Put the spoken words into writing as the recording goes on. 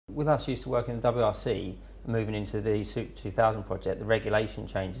With us used to working in the WRC, moving into the Super 2000 project, the regulation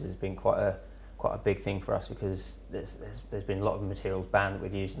changes has been quite a big thing for us, because there's been a lot of materials banned that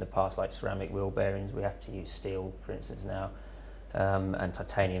we've used in the past, like ceramic wheel bearings. We have to use steel, for instance, now, and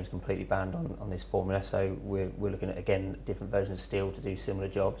titanium's completely banned on this formula. So we're looking at, again, different versions of steel to do similar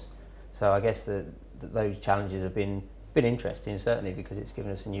jobs. So I guess that those challenges have been interesting, certainly, because it's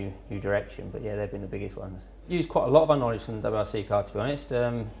given us a new direction. But yeah, they've been the biggest ones. Used quite a lot of our knowledge from the WRC car, to be honest.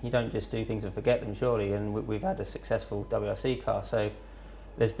 You don't just do things and forget them, surely, and we've had a successful WRC car, so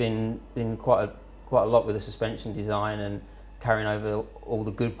there's been quite a lot with the suspension design and carrying over all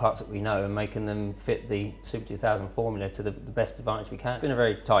the good parts that we know and making them fit the Super 2000 formula to the best advantage we can. It's been a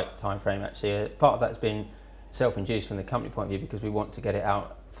very tight time frame, actually. Part of that's been self-induced from the company point of view, because we want to get it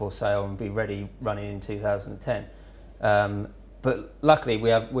out for sale and be ready running in 2010. But luckily we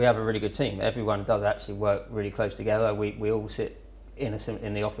have a really good team. Everyone does actually work really close together. We all sit in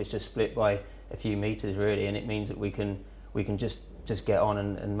the office, just split by a few meters, really, and it means that we can just get on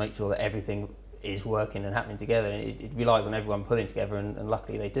and make sure that everything is working and happening together. And it relies on everyone pulling together, and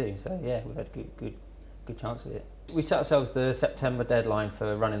luckily they do. So yeah, we've had a good chance of it. We set ourselves the September deadline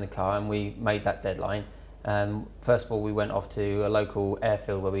for running the car, and we made that deadline. First of all, we went off to a local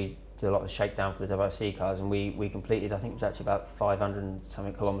airfield where we do a lot of shakedown for the WRC cars, and we completed, I think it was actually about 500 and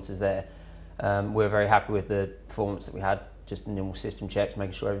something kilometres there. We were very happy with the performance that we had, just normal system checks,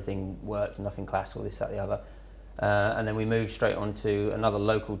 making sure everything worked, nothing clashed, all this, that, the other. And then we moved straight on to another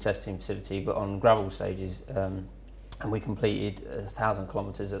local testing facility, but on gravel stages, and we completed 1,000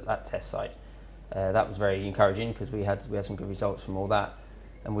 kilometres at that test site. That was very encouraging, because we had some good results from all that.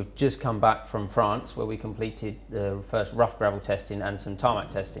 And we've just come back from France, where we completed the first rough gravel testing and some tarmac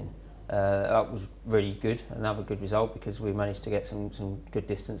testing. That was really good, another good result, because we managed to get some good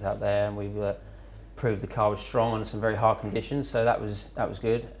distance out there, and we've proved the car was strong on some very hard conditions, so that was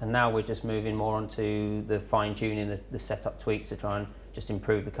good. And now we're just moving more onto the fine tuning, the setup tweaks to try and just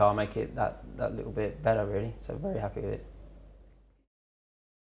improve the car, make it that little bit better, really. So very happy with it.